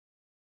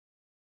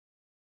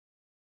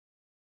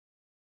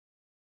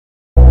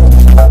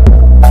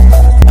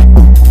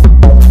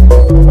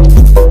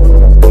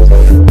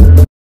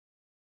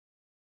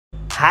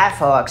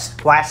Firefox,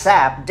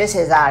 WhatsApp, this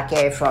is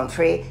RK from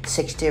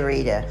 360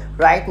 Reader.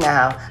 Right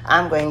now,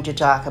 I'm going to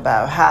talk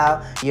about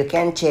how you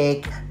can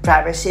check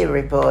privacy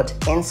report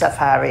in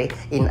Safari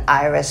in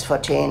iOS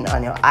 14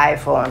 on your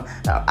iPhone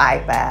or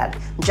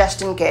iPad.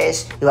 Just in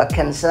case you are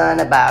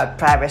concerned about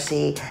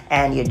privacy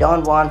and you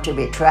don't want to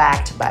be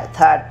tracked by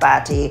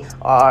third-party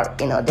or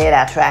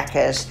data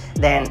trackers,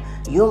 then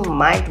you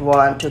might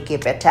want to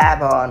keep a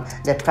tab on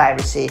the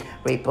privacy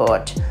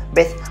report.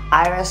 With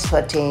iOS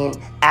 14,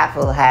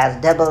 Apple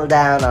has doubled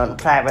down on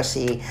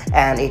privacy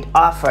and it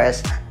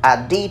offers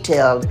a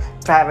detailed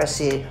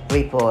privacy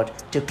report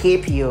to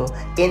keep you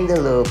in the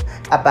loop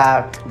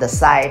about the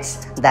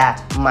sites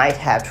that might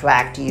have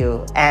tracked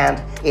you,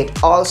 and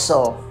it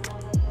also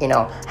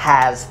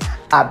has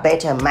a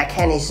better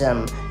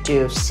mechanism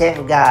to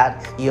safeguard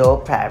your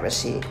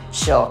privacy.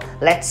 So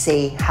let's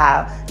see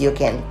how you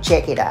can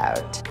check it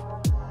out.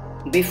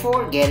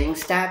 Before getting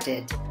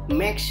started,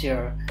 make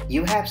sure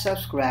you have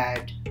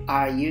subscribed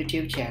our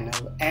YouTube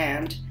channel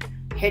and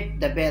hit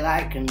the bell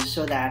icon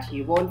so that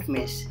you won't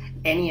miss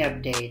any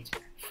update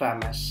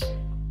from us.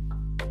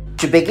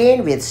 To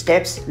begin with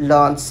steps,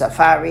 launch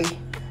Safari,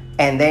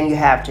 and then you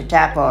have to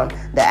tap on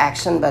the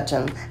action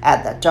button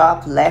at the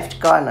top left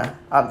corner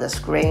of the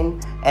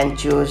screen and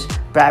choose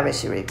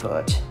Privacy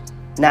Report.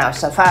 Now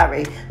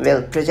Safari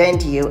will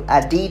present you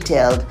a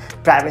detailed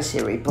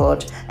privacy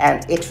report,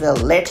 and it will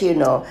let you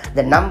know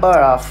the number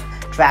of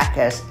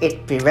trackers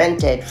it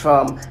prevented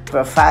from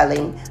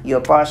profiling your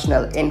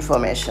personal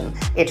information.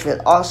 It will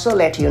also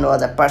let you know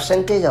the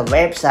percentage of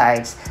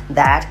websites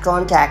that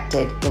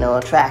contacted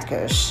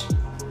trackers.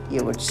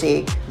 You would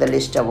see the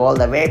list of all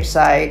the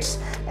websites,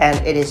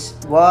 and it is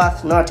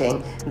worth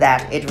noting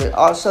that it will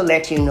also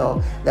let you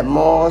know the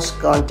most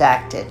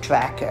contacted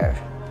tracker.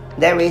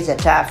 There is a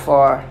tab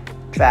for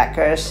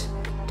trackers.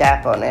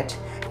 Tap on it,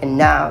 and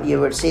now you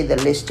will see the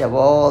list of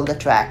all the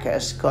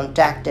trackers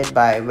contacted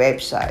by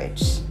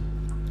websites.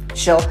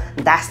 So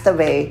that's the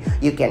way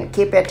you can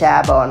keep a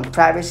tab on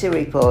privacy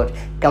report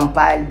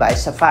compiled by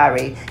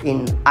Safari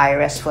in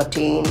iOS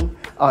 14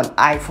 on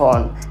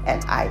iPhone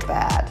and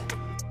iPad.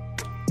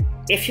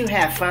 If you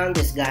have found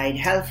this guide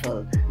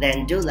helpful,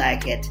 then do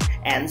like it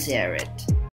and share it.